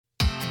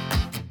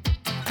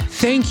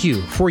Thank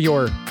you for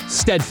your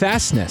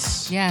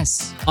steadfastness.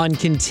 Yes. On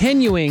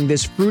continuing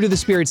this Fruit of the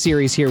Spirit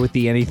series here with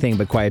the Anything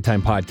But Quiet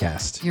Time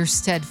podcast. Your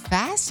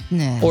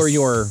steadfastness. Or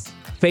your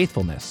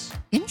faithfulness.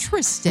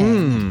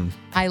 Interesting.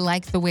 I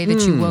like the way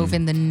that you wove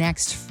in the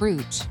next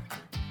fruit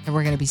that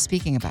we're going to be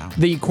speaking about.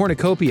 The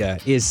cornucopia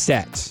is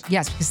set.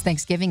 Yes, because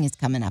Thanksgiving is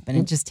coming up and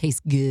it just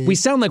tastes good. We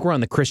sound like we're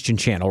on the Christian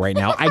channel right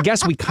now. I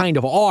guess we kind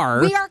of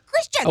are. We are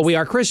Christians. Oh, we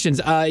are Christians.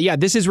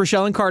 This is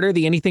Rochelle and Carter,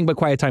 the Anything But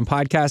Quiet Time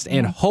podcast,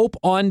 and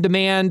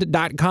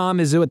hopeondemand.com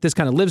is what this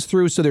kind of lives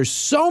through. So there's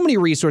so many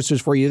resources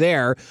for you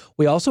there.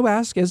 We also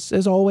ask,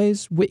 as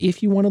always,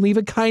 if you want to leave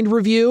a kind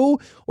review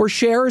or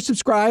share or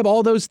subscribe,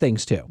 all those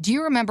things too. Do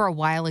you remember a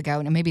while ago,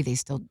 and maybe they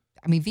still,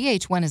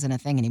 VH1 isn't a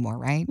thing anymore,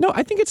 right? No,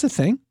 I think it's a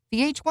thing.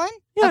 VH1?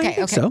 Yeah, okay, I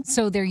think so.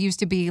 So there used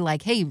to be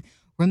like, hey,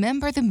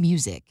 remember the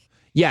music?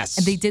 Yes.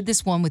 And they did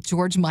this one with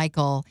George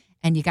Michael,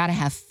 and you got to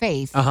have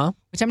faith,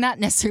 which I'm not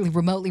necessarily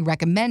remotely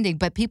recommending,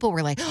 but people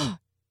were like, oh,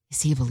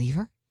 is he a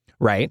believer?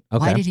 Right.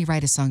 Okay. Why did he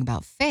write a song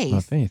about faith?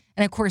 About faith.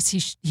 And of course, he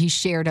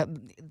shared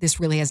this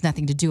really has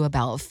nothing to do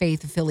about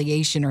faith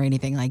affiliation or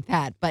anything like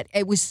that, but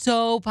it was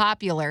so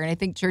popular, and I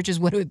think churches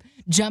would have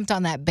jumped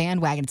on that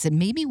bandwagon and said,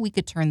 maybe we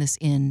could turn this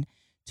in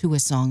to a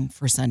song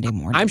for Sunday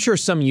morning. I'm sure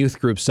some youth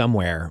group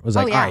somewhere was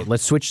like, all right,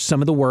 let's switch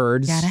some of the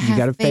words. You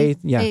got to faith.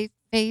 Yeah.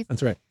 Faith.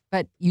 That's right.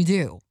 But you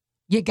do.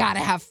 You got to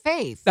have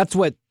faith. That's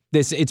what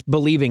it's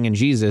believing in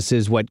Jesus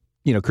is what,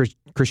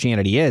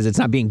 Christianity is. It's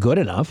not being good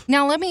enough.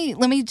 Now, let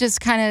me just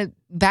kind of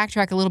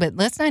backtrack a little bit.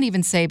 Let's not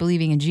even say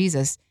believing in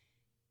Jesus.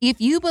 If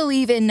you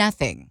believe in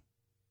nothing,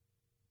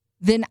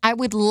 then I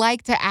would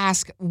like to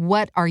ask,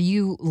 what are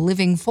you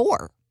living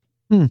for?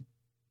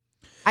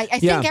 I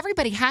think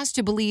everybody has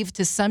to believe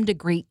to some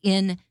degree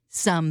in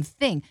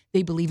something.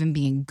 They believe in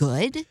being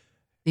good.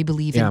 They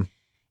believe in,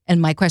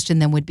 and my question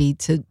then would be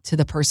to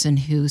the person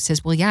who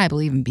says, well, yeah, I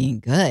believe in being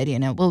good.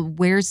 Well,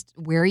 where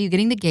are you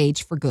getting the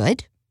gauge for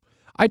good?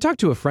 I talked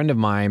to a friend of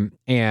mine,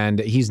 and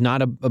he's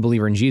not a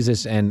believer in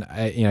Jesus. And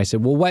I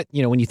said, well, what,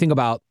 when you think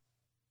about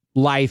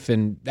life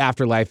and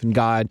afterlife and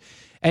God,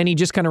 and he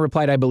just kind of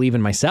replied, I believe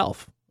in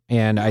myself.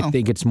 And I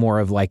think it's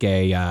more of like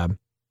a,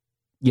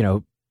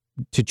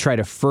 to try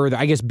to further,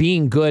 I guess,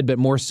 being good, but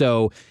more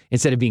so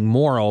instead of being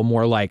moral,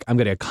 more like I'm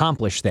going to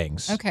accomplish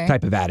things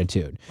type of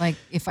attitude. Like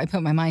if I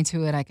put my mind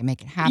to it, I can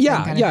make it happen.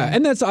 Yeah.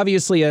 And that's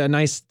obviously a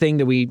nice thing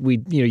that we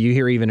you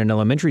hear even in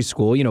elementary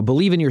school,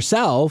 believe in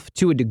yourself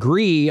to a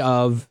degree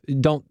of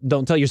don't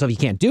tell yourself you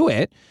can't do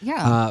it.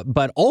 Yeah.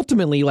 But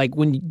ultimately, like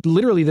when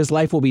literally this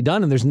life will be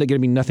done and there's going to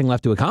be nothing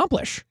left to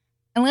accomplish.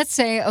 And let's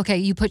say, okay,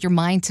 you put your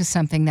mind to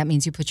something, that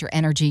means you put your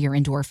energy, your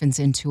endorphins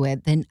into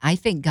it, then I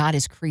think God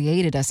has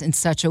created us in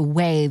such a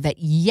way that,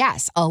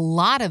 yes, a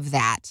lot of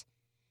that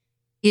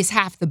is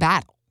half the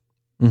battle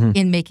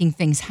in making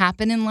things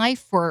happen in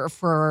life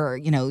for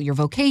your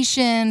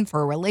vocation,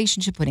 for a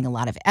relationship, putting a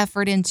lot of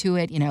effort into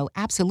it,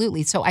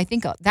 absolutely. So I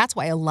think that's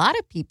why a lot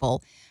of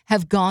people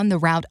have gone the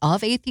route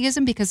of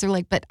atheism, because they're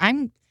like, but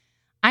I'm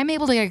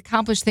able to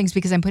accomplish things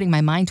because I'm putting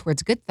my mind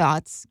towards good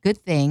thoughts, good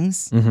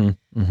things.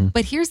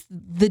 But here's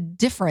the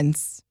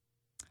difference,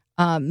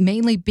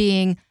 mainly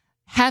being,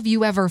 have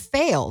you ever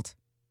failed?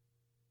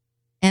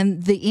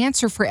 And the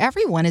answer for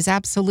everyone is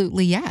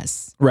absolutely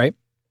yes. Right.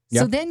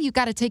 So then you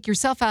got to take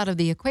yourself out of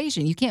the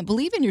equation. You can't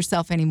believe in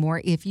yourself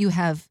anymore if you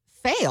have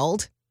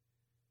failed.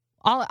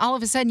 All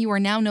of a sudden, you are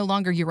now no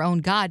longer your own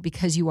God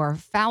because you are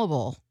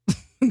fallible.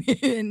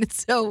 And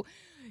so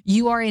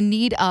you are in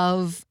need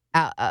of...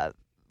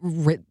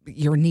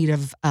 your need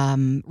of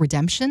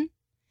redemption.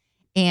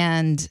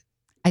 And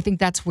I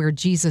think that's where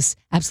Jesus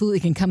absolutely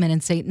can come in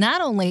and say,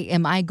 not only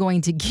am I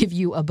going to give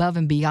you above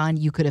and beyond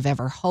you could have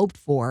ever hoped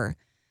for,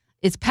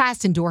 it's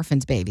past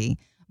endorphins, baby,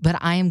 but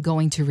I am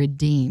going to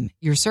redeem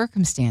your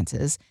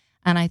circumstances.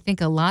 And I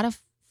think a lot of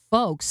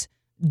folks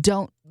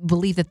don't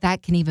believe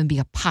that can even be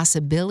a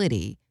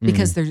possibility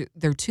because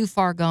they're too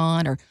far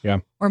gone,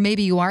 or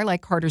maybe you are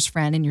like Carter's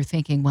friend and you're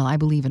thinking, well, I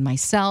believe in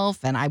myself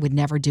and I would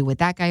never do what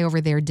that guy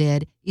over there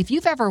did. If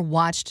you've ever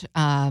watched,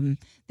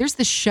 there's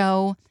the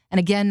show, and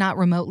again, not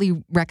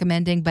remotely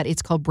recommending, but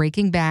it's called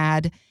Breaking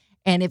Bad,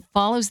 and it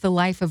follows the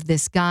life of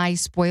this guy,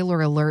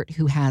 spoiler alert,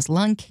 who has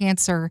lung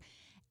cancer,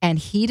 and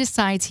he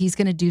decides he's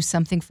going to do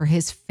something for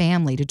his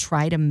family to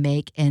try to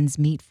make ends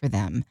meet for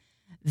them.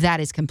 That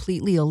is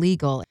completely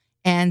illegal.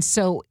 And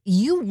so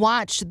you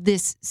watch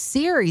this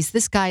series,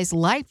 this guy's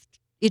life,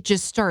 it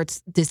just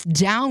starts this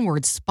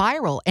downward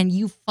spiral, and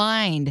you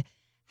find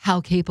how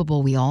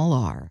capable we all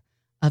are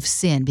of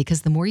sin,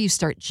 because the more you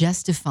start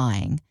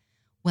justifying,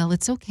 well,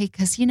 it's okay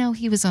because,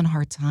 he was on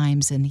hard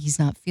times and he's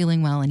not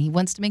feeling well and he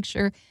wants to make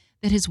sure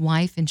that his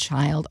wife and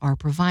child are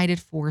provided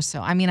for.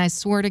 So, I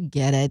sort of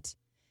get it.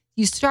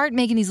 You start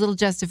making these little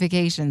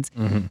justifications,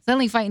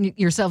 suddenly find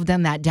yourself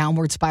down that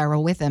downward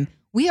spiral with him.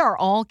 We are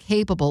all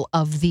capable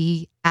of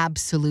the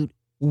absolute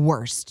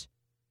worst.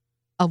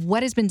 Of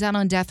what has been done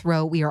on death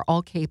row, we are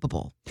all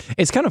capable.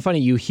 It's kind of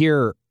funny. You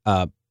hear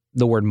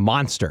the word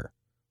monster.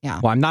 Yeah.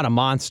 Well, I'm not a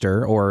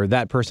monster, or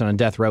that person on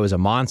death row is a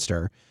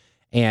monster.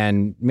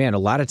 And man, a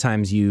lot of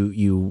times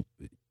you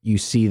you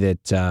see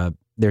that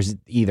there's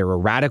either a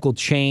radical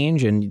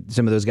change, and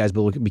some of those guys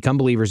become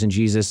believers in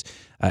Jesus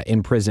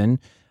in prison,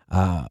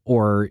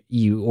 or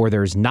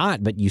there's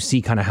not, but you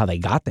see kind of how they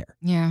got there.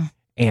 Yeah.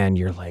 And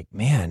you're like,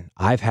 man,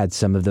 I've had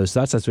some of those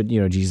thoughts. That's what,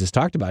 Jesus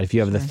talked about. If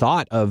you have the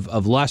thought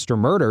of lust or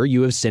murder,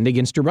 you have sinned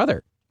against your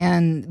brother.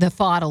 And the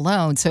thought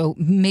alone. So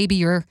maybe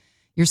you're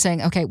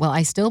saying, okay, well,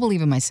 I still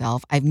believe in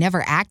myself. I've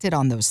never acted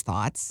on those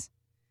thoughts.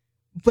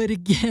 But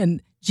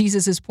again,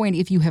 Jesus' point,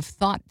 if you have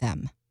thought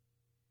them.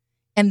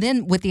 And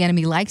then what the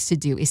enemy likes to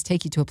do is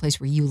take you to a place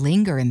where you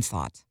linger in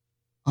thought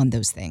on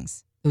those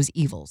things, those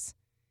evils.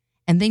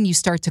 And then you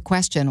start to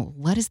question,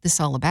 what is this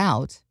all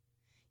about?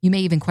 You may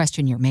even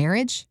question your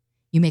marriage.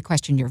 You may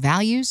question your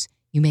values.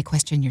 You may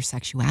question your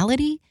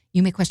sexuality.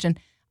 You may question,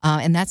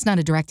 and that's not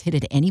a direct hit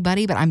at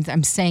anybody, but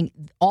I'm saying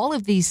all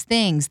of these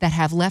things that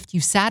have left you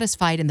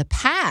satisfied in the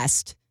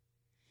past,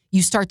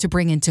 you start to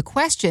bring into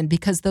question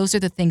because those are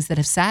the things that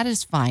have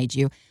satisfied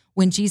you.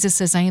 When Jesus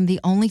says, I am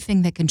the only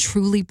thing that can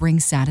truly bring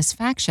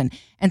satisfaction.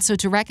 And so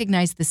to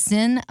recognize the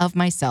sin of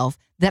myself,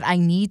 that I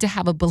need to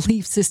have a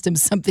belief system,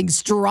 something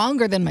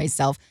stronger than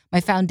myself, my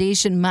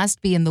foundation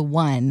must be in the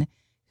one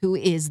who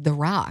is the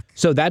rock.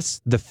 So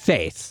that's the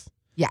faith.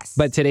 Yes.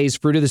 But today's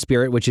fruit of the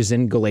Spirit, which is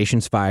in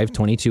Galatians 5,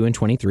 22 and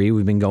 23,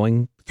 we've been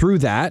going through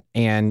that,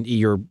 and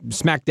you're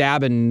smack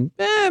dab and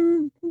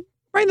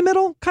right in the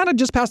middle, kind of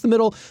just past the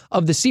middle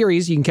of the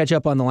series. You can catch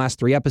up on the last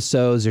 3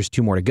 episodes. There's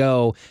 2 more to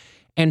go.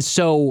 And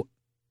so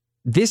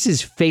this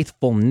is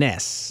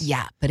faithfulness.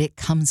 Yeah, but it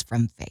comes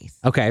from faith.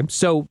 Okay,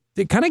 so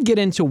to kind of get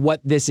into what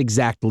this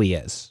exactly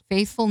is.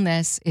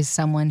 Faithfulness is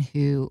someone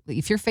who,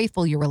 if you're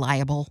faithful, you're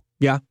reliable.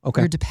 Yeah,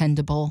 okay. You're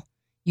dependable.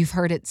 You've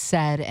heard it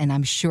said, and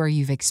I'm sure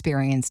you've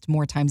experienced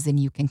more times than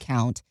you can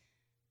count,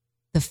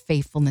 the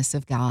faithfulness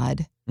of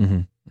God.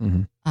 Mm-hmm,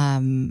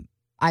 mm-hmm.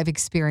 I've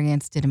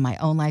experienced it in my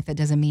own life. That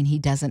doesn't mean he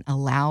doesn't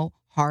allow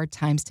hard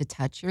times to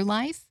touch your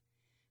life.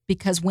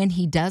 Because when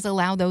he does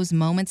allow those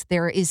moments,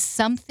 there is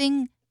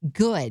something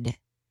good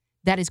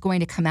that is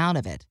going to come out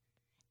of it.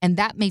 And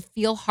that may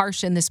feel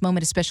harsh in this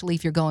moment, especially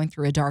if you're going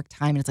through a dark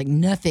time and it's like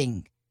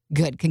nothing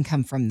good can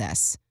come from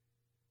this.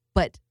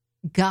 But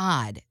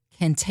God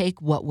can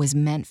take what was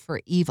meant for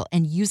evil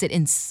and use it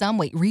in some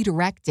way,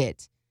 redirect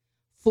it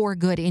for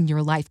good in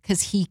your life,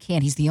 because he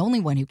can. He's the only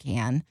one who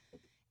can.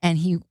 And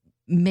he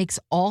makes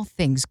all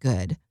things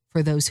good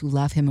for those who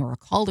love him or are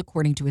called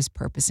according to his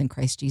purpose in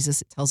Christ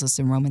Jesus. It tells us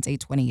in Romans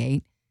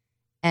 8:28.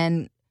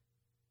 And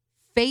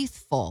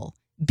faithful,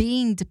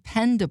 being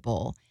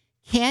dependable,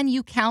 can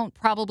you count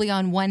probably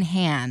on one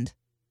hand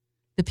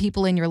the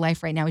people in your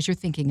life right now as you're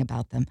thinking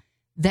about them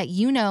that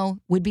you know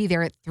would be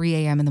there at 3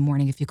 a.m. in the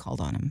morning if you called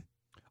on them?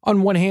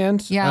 On one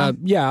hand,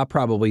 Yeah.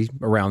 probably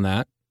around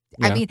that.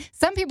 Yeah. I mean,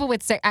 some people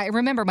would say, I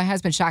remember my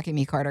husband shocking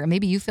me, Carter, and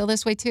maybe you feel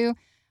this way too.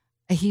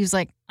 He was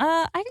like,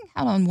 I can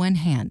count on one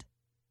hand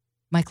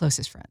my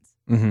closest friends.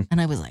 Mm-hmm. And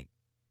I was like,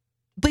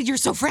 but you're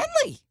so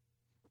friendly.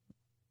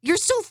 You're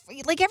so,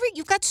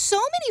 you've got so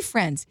many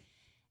friends.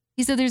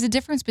 He said there's a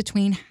difference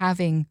between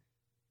having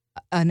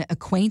an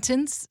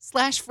acquaintance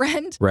 /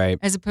 friend, right,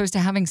 as opposed to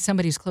having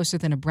somebody who's closer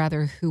than a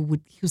brother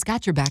who's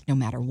got your back no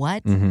matter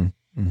what. Mm-hmm.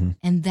 Mm-hmm.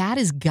 And that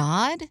is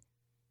God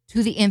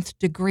to the nth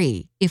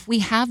degree. If we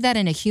have that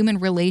in a human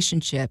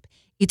relationship,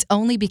 it's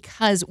only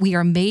because we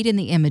are made in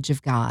the image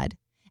of God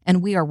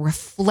and we are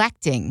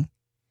reflecting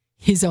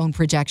his own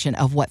projection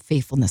of what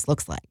faithfulness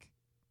looks like.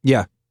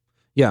 Yeah.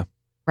 Yeah.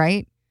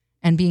 Right?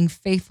 And being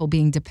faithful,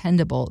 being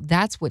dependable,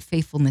 that's what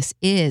faithfulness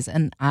is.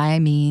 And I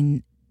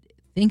mean,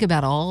 think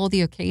about all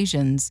the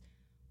occasions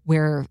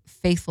where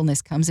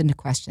faithfulness comes into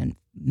question.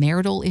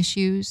 Marital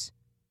issues,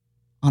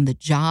 on the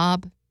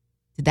job.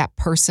 Did that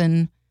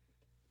person,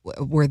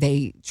 were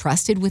they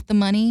trusted with the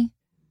money?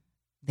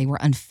 They were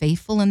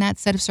unfaithful in that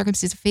set of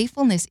circumstances.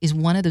 Faithfulness is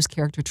one of those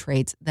character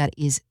traits that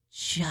is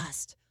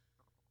just...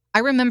 I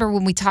remember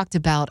when we talked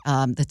about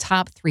the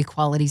top 3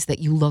 qualities that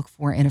you look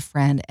for in a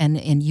friend,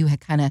 and you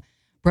had kind of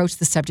broached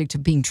the subject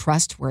of being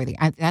trustworthy.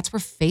 That's where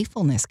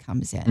faithfulness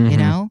comes in, you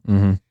know?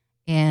 Mm-hmm.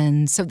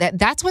 And so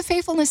that's what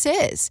faithfulness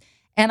is.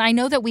 And I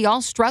know that we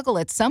all struggle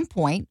at some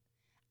point.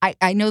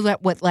 I know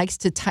that what likes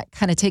to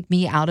kind of take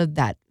me out of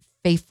that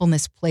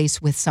faithfulness place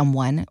with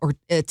someone, or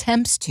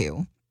attempts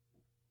to,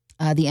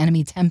 the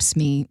enemy tempts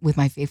me with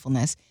my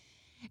faithfulness,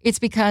 it's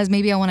because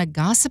maybe I want to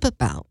gossip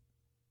about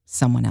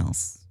someone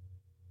else.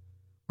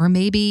 Or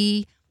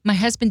maybe my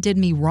husband did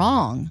me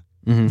wrong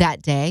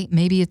that day.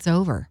 Maybe it's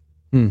over.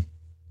 Mm.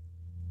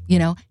 You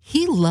know,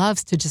 he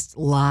loves to just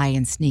lie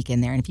and sneak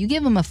in there. And if you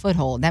give him a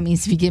foothold, that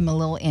means if you give him a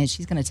little inch,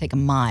 he's going to take a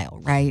mile,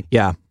 right?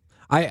 Yeah.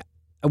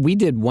 We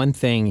did one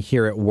thing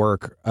here at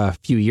work a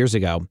few years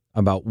ago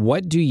about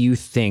what do you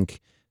think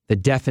the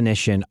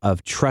definition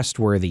of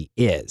trustworthy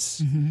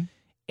is? Mm-hmm.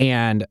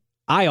 And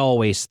I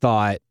always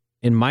thought,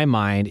 in my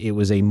mind, it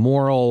was a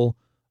moral,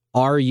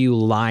 are you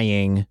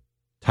lying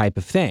type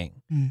of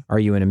thing. Mm. Are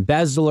you an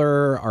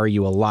embezzler? Are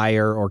you a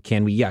liar? Or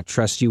can we,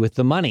 trust you with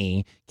the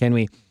money? Can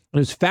we? It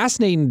was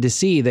fascinating to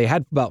see. They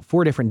had about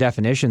 4 different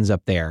definitions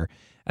up there.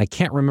 I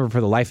can't remember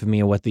for the life of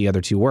me what the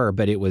other 2 were,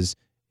 but it was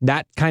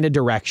that kind of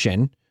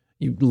direction,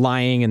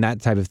 lying and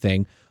that type of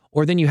thing.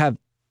 Or then you have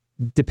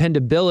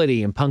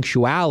dependability and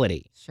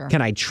punctuality. Sure.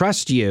 Can I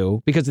trust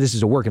you? Because this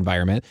is a work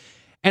environment.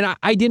 And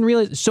I didn't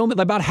realize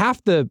about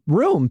half the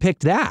room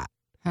picked that.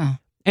 Huh.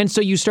 And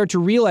so you start to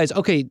realize,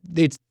 okay,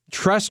 it's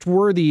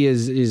trustworthy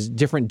is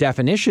different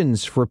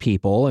definitions for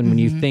people. And when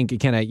you think,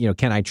 can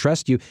I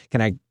trust you?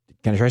 Can I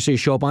trust you to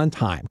show up on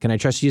time? Can I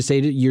trust you to say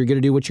you're going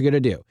to do what you're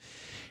going to do?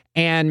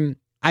 And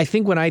I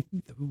think when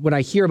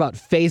I hear about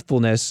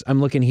faithfulness, I'm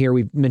looking here,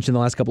 we've mentioned the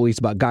last couple of weeks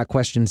about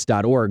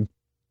gotquestions.org,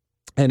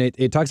 and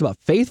it talks about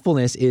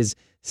faithfulness is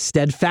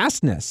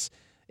steadfastness,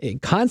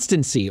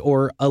 constancy,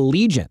 or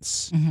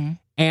allegiance.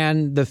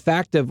 And the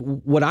fact of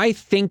what I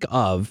think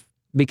of,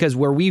 because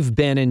where we've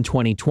been in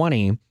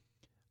 2020,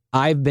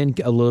 I've been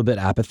a little bit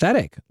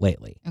apathetic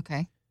lately.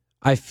 Okay.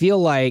 I feel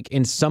like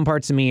in some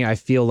parts of me, I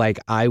feel like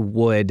I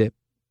would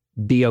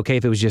be okay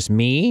if it was just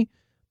me,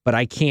 but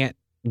I can't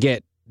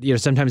get,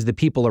 sometimes the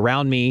people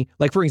around me,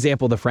 like for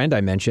example, the friend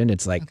I mentioned,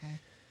 it's like,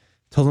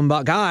 told him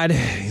about God,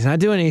 he's not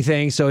doing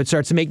anything. So it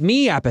starts to make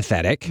me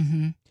apathetic.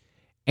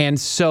 And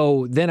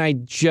so then I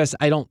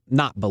don't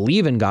not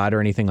believe in God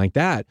or anything like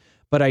that,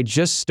 but I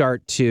just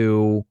start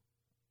to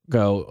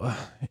go,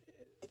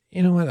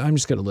 you know what, I'm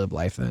just going to live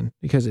life then,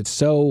 because it's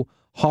so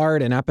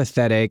hard and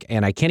apathetic,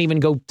 and I can't even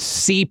go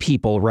see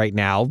people right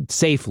now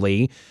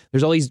safely.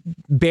 There's all these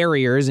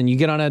barriers, and you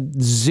get on a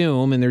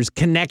Zoom, and there's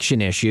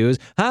connection issues.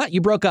 Huh? You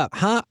broke up.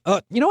 Huh?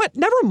 You know what?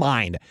 Never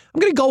mind. I'm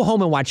going to go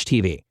home and watch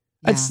TV.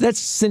 Yeah. That's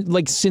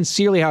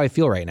sincerely how I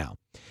feel right now.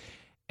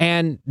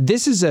 And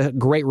this is a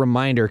great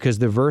reminder, because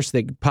the verse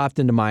that popped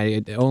into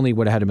mind, it only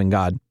would have had to been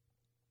God.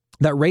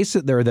 That race,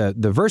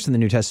 the verse in the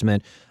New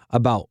Testament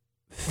about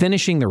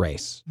finishing the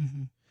race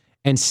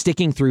and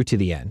sticking through to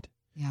the end.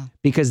 Yeah.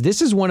 Because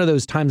this is one of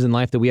those times in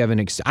life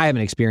that I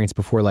haven't experienced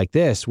before like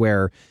this,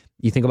 where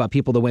you think about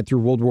people that went through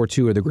World War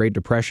II or the Great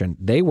Depression.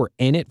 They were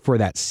in it for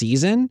that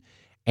season,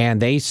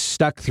 and they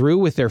stuck through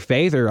with their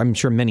faith, or I'm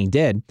sure many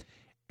did,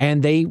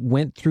 and they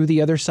went through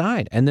the other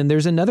side. And then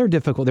there's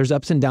there's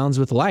ups and downs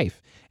with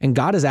life. And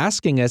God is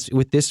asking us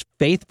with this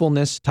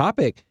faithfulness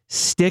topic,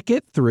 stick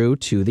it through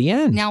to the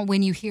end. Now,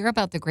 when you hear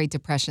about the Great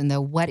Depression,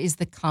 though, what is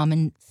the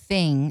common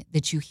thing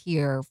that you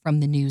hear from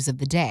the news of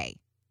the day?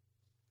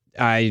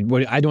 I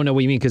don't know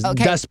what you mean, because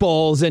Dust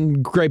Bowls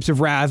and Grapes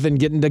of Wrath and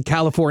getting the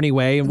California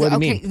way. And what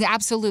do you mean?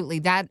 Absolutely.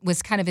 That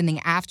was kind of in the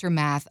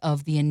aftermath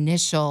of the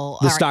initial...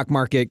 The stock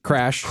market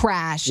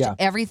crashed. Yeah.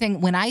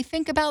 Everything. When I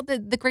think about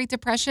the Great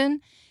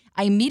Depression,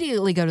 I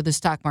immediately go to the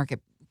stock market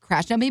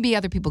crash. Now, maybe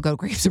other people go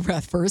Grapes of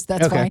Wrath first.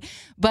 That's fine.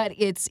 But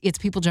it's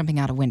people jumping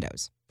out of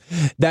windows.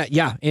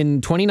 In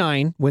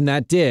 29, when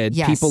that did,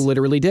 people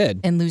literally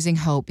did. And losing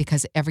hope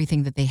because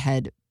everything that they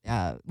had,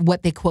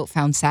 what they, quote,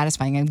 found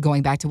satisfying, and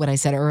going back to what I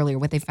said earlier,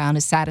 what they found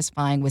as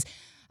satisfying was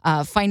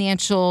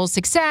financial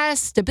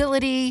success,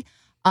 stability,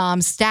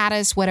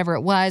 status, whatever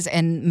it was.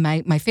 And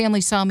my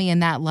family saw me in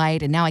that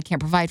light, and now I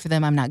can't provide for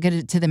them. I'm not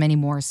good to them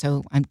anymore,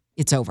 so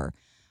it's over.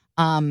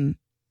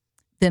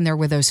 Then there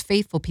were those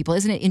faithful people.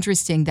 Isn't it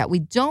interesting that we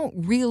don't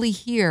really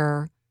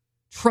hear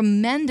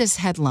tremendous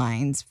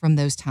headlines from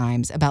those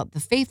times about the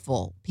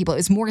faithful people?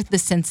 It's more the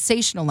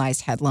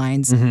sensationalized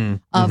headlines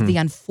of the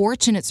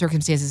unfortunate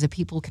circumstances of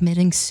people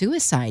committing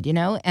suicide,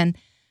 And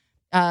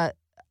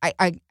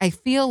I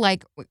feel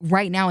like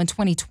right now in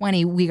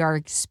 2020, we are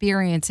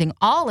experiencing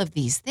all of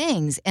these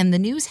things, and the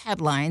news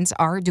headlines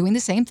are doing the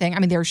same thing. I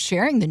mean, they're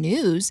sharing the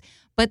news,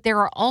 but there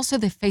are also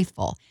the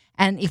faithful.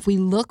 And if we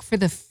look for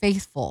the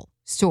faithful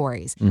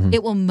stories,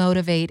 it will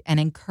motivate and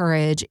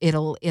encourage.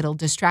 It'll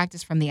distract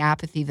us from the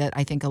apathy that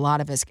I think a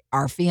lot of us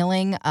are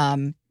feeling.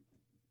 And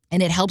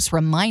it helps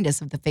remind us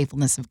of the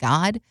faithfulness of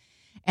God.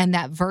 And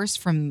that verse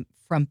from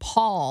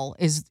Paul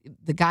is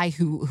the guy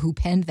who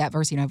penned that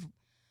verse. I've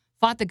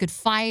fought the good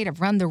fight. I've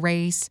run the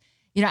race.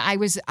 I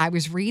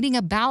was reading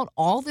about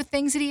all the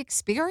things that he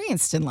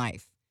experienced in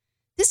life.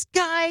 This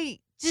guy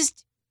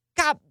just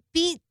got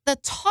beat the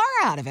tar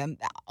out of him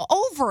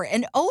over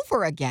and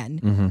over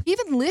again. He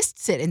even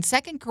lists it in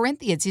 2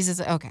 Corinthians. He says,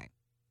 okay,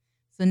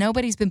 so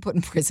nobody's been put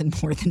in prison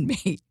more than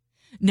me.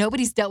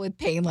 Nobody's dealt with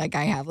pain like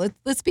I have.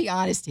 Let's be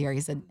honest here.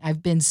 He said,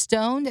 I've been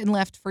stoned and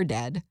left for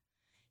dead.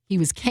 He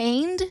was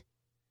caned,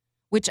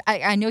 which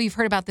I know you've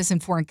heard about this in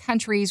foreign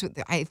countries.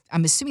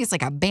 I'm assuming it's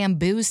like a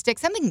bamboo stick,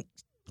 something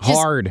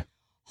hard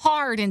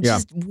and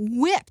just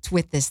whipped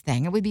with this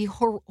thing. It would be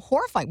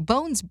horrifying,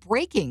 bones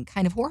breaking,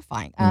 kind of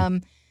horrifying.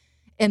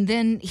 And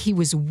then he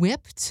was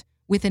whipped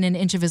within an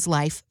inch of his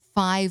life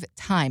 5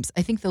 times.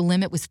 I think the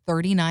limit was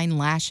 39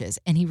 lashes,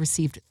 and he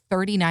received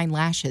 39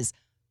 lashes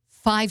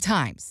 5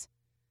 times.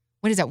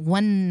 What is that,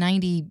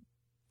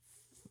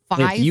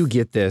 195? If you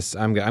get this,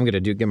 I'm going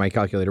to get my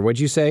calculator. What'd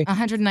you say?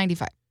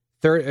 195.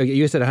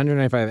 You said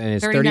 195, and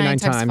it's 39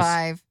 times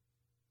 5.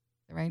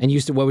 Right? And you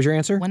said, what was your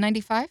answer?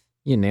 195.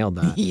 You nailed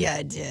that. Yeah,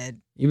 I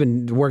did. You've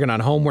been working on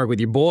homework with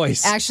your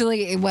boys.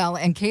 Actually,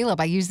 and Caleb,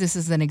 I used this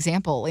as an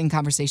example in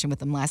conversation with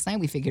them last night.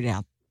 We figured it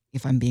out.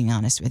 if I'm being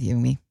honest with you.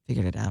 We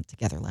figured it out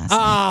together last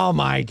night. Oh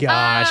my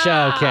gosh.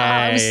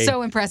 Okay. It was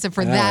so impressive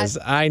for that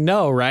I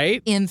know,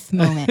 right? nth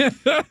moment.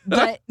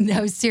 But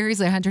no,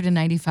 seriously,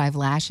 195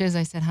 lashes.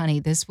 I said, honey,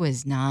 this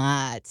is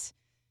not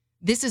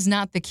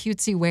the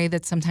cutesy way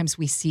that sometimes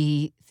we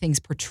see things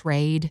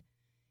portrayed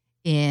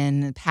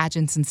in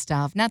pageants and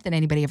stuff. Not that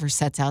anybody ever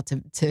sets out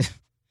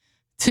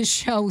to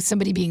show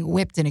somebody being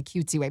whipped in a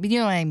cutesy way, but you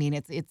know what I mean?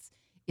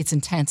 It's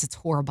intense. It's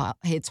horrible.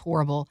 It's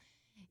horrible.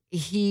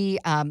 He,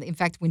 in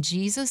fact, when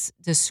Jesus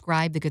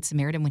described the Good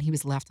Samaritan when he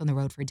was left on the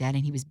road for dead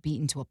and he was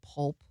beaten to a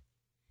pulp,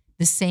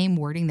 the same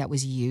wording that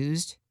was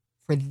used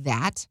for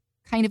that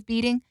kind of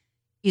beating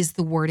is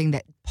the wording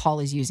that Paul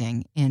is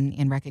using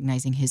in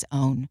recognizing his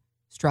own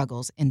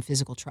struggles and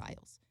physical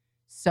trials.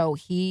 So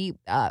he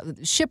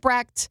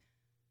shipwrecked,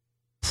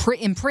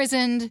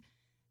 imprisoned,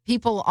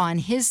 people on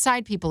his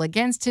side, people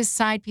against his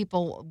side,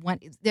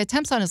 the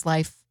attempts on his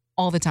life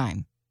all the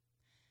time.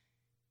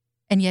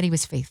 And yet he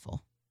was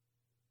faithful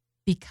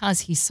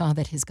because he saw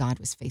that his God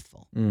was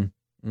faithful.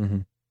 Mm-hmm.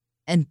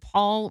 And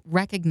Paul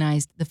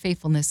recognized the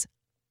faithfulness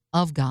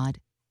of God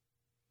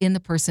in the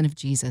person of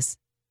Jesus,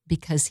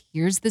 because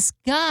here's this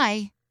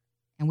guy,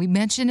 and we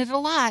mention it a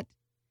lot,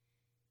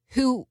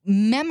 who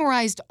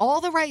memorized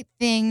all the right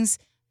things,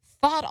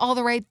 thought all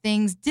the right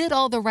things, did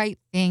all the right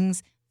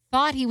things,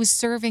 thought he was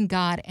serving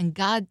God, and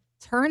God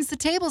turns the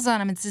tables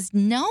on him and says,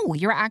 no,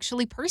 you're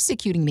actually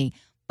persecuting me,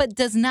 but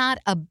does not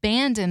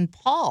abandon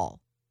Paul.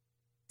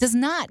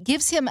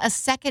 Gives him a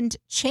second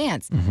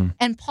chance. Mm-hmm.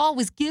 And Paul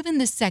was given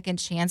the second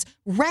chance,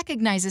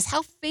 recognizes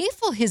how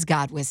faithful his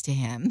God was to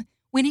him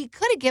when he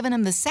could have given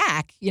him the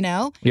sack,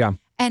 Yeah.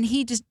 And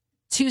he just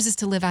chooses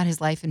to live out his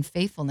life in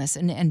faithfulness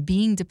and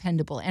being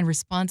dependable and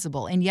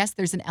responsible. And yes,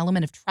 there's an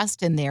element of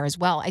trust in there as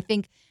well. I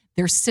think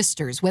they're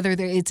sisters, whether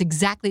it's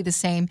exactly the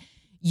same.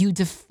 You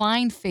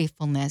define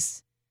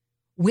faithfulness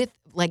with,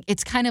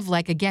 it's kind of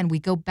like, again, we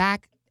go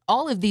back.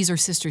 All of these are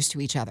sisters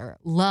to each other.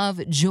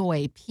 Love,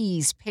 joy,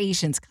 peace,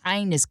 patience,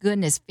 kindness,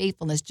 goodness,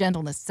 faithfulness,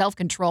 gentleness,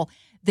 self-control.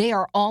 They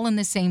are all in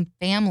the same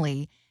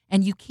family.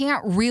 And you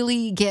can't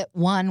really get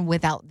one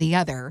without the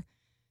other.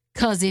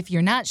 Because if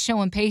you're not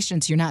showing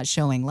patience, you're not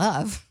showing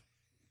love.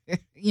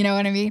 You know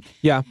what I mean?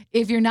 Yeah.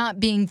 If you're not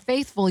being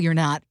faithful, you're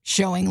not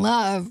showing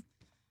love.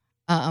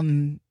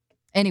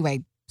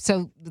 Anyway,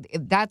 so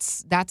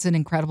that's an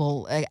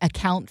incredible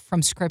account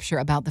from Scripture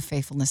about the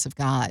faithfulness of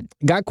God.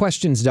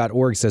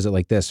 GodQuestions.org says it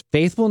like this: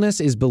 faithfulness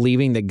is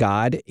believing that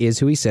God is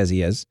who he says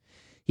he is.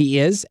 He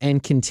is,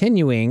 and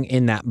continuing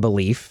in that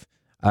belief.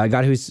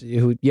 God who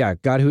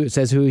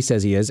says who he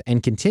says he is,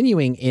 and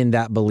continuing in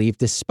that belief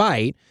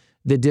despite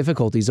the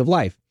difficulties of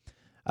life.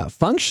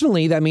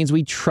 Functionally, that means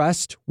we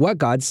trust what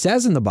God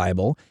says in the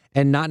Bible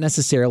and not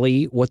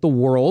necessarily what the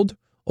world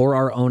or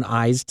our own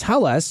eyes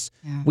tell us.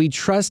 Yeah. We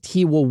trust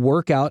he will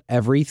work out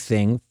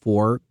everything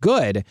for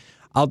good.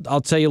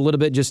 I'll tell you a little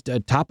bit just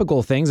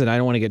topical things, and I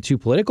don't want to get too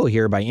political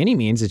here by any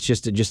means. It's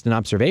just an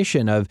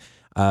observation of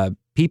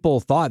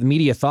the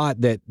media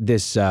thought that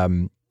this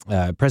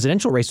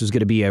presidential race was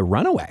going to be a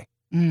runaway.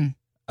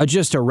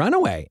 Just a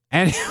runaway.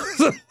 And it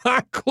was a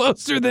lot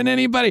closer than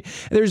anybody.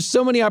 There's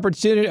so many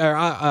opportunity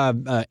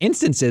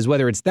instances,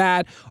 whether it's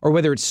that or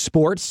whether it's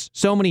sports,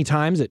 so many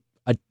times that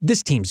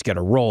this team's going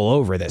to roll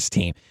over this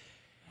team.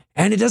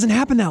 And it doesn't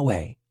happen that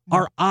way.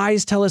 Our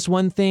eyes tell us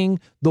one thing,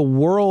 the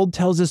world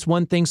tells us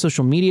one thing,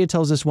 social media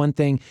tells us one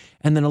thing,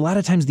 and then a lot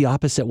of times the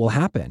opposite will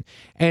happen.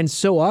 And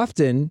so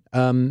often,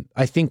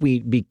 I think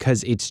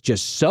because it's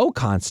just so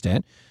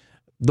constant,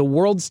 the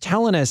world's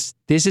telling us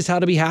this is how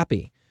to be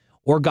happy,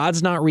 or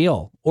God's not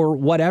real, or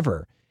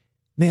whatever.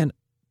 Man,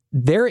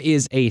 there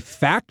is a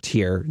fact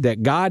here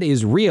that God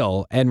is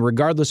real, and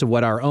regardless of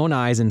what our own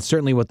eyes and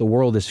certainly what the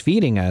world is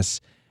feeding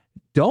us,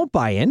 don't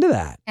buy into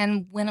that.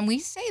 And when we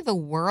say the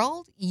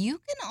world, you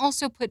can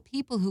also put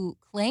people who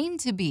claim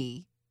to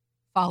be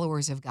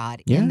followers of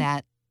God in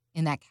that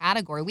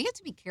category. We have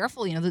to be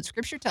careful. The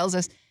Scripture tells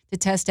us to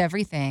test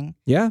everything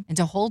and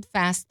to hold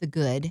fast the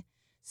good.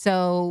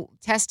 So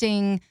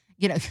testing,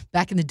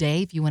 back in the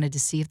day, if you wanted to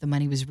see if the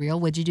money was real,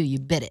 what'd you do? You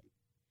bid it.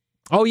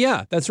 Oh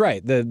yeah, that's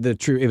right. The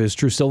true, it was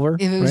true silver.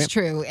 If it was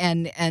true.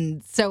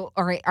 And so,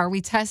 all right, are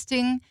we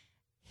testing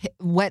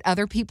what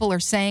other people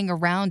are saying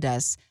around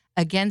us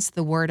against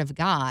the word of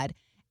God?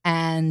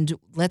 And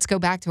let's go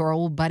back to our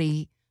old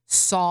buddy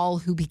Saul,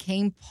 who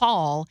became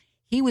Paul.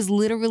 He was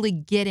literally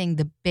getting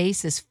the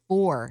basis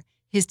for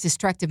his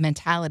destructive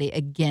mentality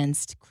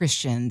against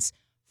Christians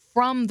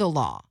from the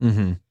law,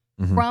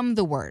 from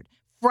the word,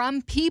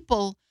 from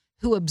people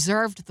who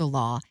observed the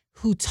law,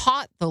 who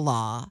taught the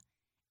law,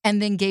 and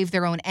then gave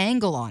their own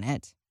angle on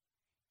it.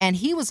 And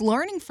he was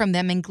learning from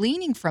them and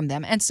gleaning from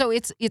them. And so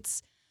it's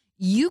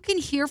you can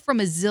hear from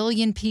a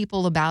zillion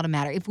people about a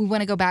matter. If we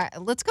want to go back,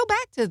 let's go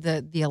back to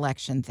the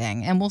election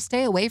thing, and we'll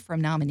stay away from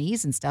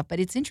nominees and stuff.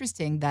 But it's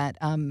interesting that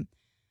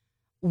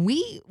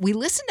we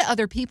listen to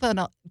other people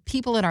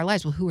in our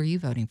lives. Well, who are you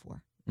voting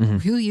for?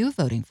 Who are you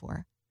voting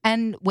for?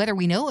 And whether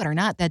we know it or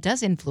not, that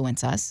does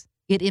influence us.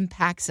 It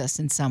impacts us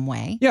in some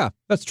way. Yeah,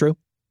 that's true.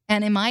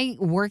 And am I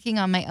working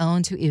on my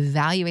own to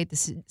evaluate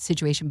the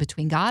situation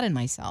between God and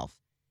myself,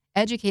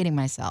 educating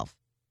myself,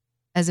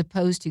 as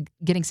opposed to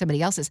getting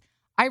somebody else's?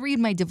 I read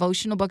my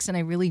devotional books and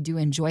I really do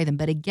enjoy them.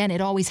 But again,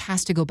 it always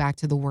has to go back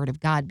to the Word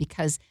of God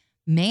because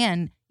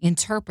man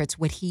interprets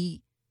what he's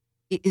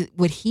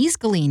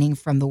gleaning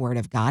from the Word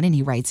of God and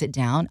he writes it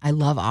down. I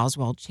love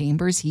Oswald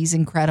Chambers. He's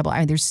incredible. I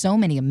mean, there's so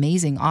many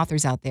amazing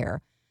authors out there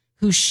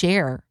who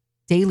share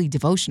daily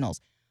devotionals.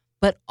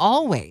 But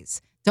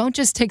always, don't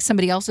just take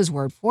somebody else's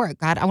word for it.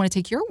 God, I want to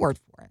take your word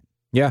for it.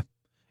 Yeah.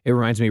 It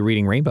reminds me of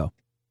reading Rainbow.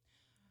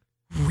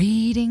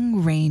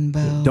 Reading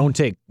Rainbow. Don't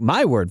take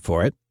my word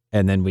for it.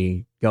 And then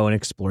we go and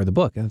explore the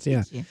book.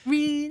 Yeah.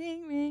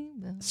 Reading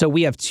Rainbow. So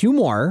we have two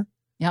more.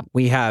 Yep.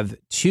 We have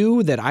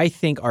two that I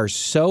think are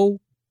so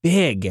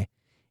big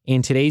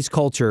in today's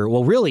culture.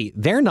 Well, really,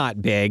 they're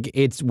not big.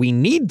 We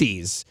need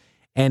these.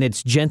 And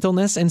it's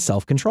gentleness and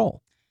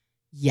self-control.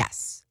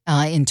 Yes.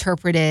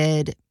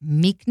 Interpreted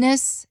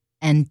meekness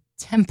and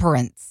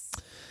temperance.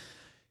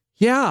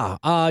 Yeah.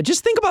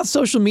 Just think about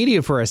social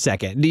media for a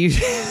second. Do you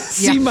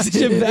see much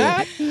of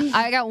that?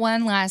 I got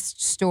one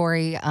last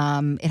story.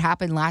 It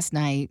happened last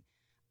night.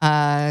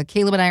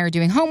 Caleb and I are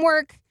doing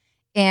homework,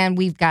 and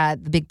we've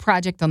got the big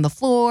project on the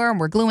floor, and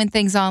we're gluing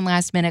things on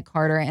last minute,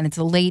 Carter, and it's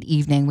a late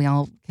evening. We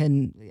all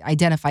can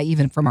identify,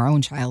 even from our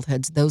own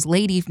childhoods, those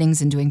late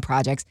evenings and doing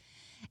projects.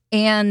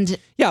 And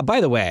yeah,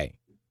 by the way,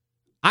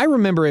 I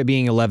remember it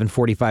being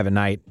 11:45 at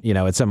night,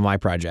 at some of my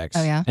projects.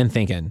 Oh, yeah? And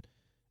thinking,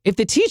 if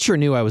the teacher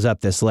knew I was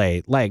up this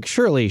late,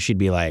 surely she'd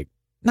be like,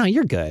 no,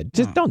 you're good.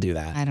 Just don't do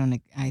that.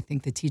 I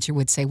think the teacher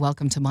would say,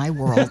 welcome to my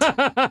world.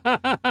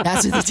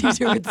 That's what the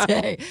teacher would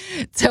say.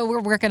 So we're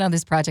working on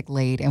this project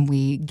late, and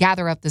we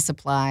gather up the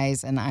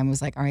supplies, and I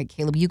was like, all right,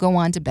 Caleb, you go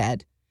on to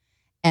bed,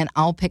 and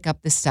I'll pick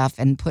up the stuff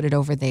and put it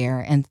over there.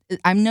 And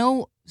I'm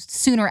no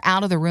sooner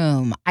out of the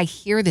room, I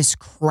hear this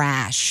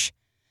crash.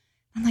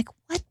 I'm like,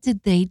 what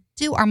did they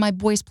do? Are my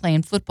boys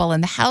playing football in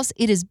the house?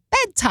 It is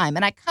bedtime.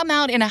 And I come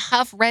out in a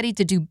huff ready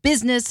to do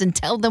business and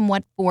tell them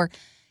what for.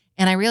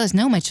 And I realize,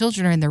 no, my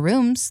children are in their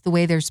rooms the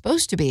way they're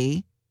supposed to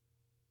be.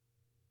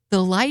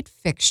 The light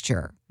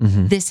fixture,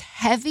 this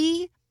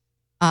heavy,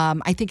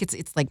 I think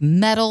it's like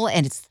metal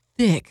and it's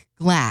thick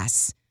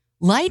glass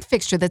light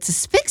fixture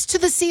that's fixed to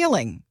the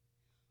ceiling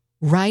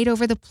right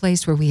over the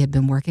place where we had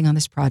been working on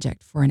this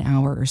project for an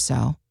hour or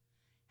so,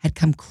 had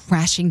come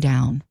crashing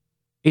down.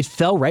 It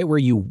fell right where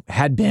you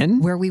had been?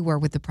 Where we were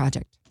with the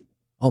project.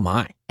 Oh,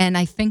 my. And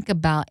I think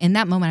about, in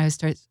that moment,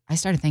 I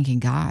started thanking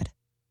God.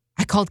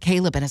 I called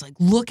Caleb and I was like,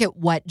 look at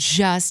what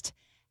just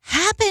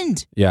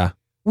happened. Yeah.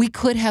 We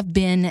could have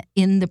been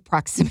in the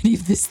proximity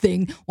of this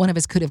thing. One of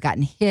us could have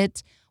gotten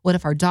hit. What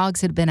if our dogs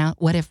had been out?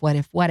 What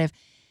if?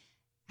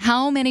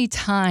 How many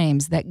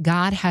times that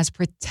God has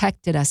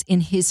protected us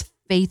in his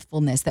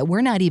faithfulness that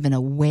we're not even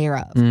aware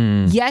of.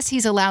 Yes,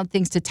 he's allowed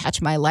things to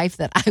touch my life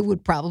that I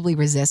would probably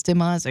resist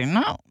him on. I was like,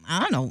 no,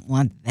 I don't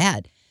want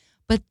that.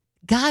 But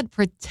God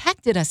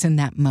protected us in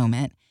that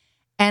moment.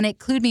 And it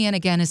clued me in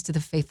again as to the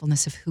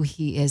faithfulness of who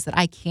he is, that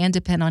I can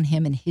depend on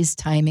him and his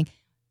timing.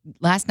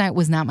 Last night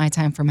was not my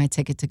time for my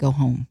ticket to go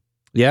home.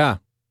 Yeah.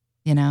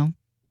 You know?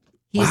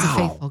 He is a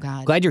faithful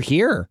God. Glad you're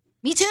here.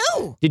 Me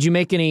too. Did you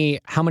make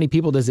how many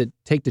people does it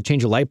take to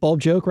change a light bulb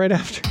joke right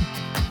after?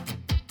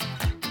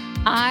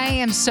 I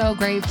am so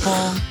grateful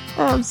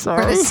I'm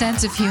sorry. for the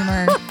sense of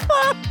humor.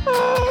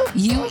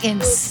 You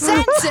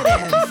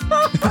insensitive.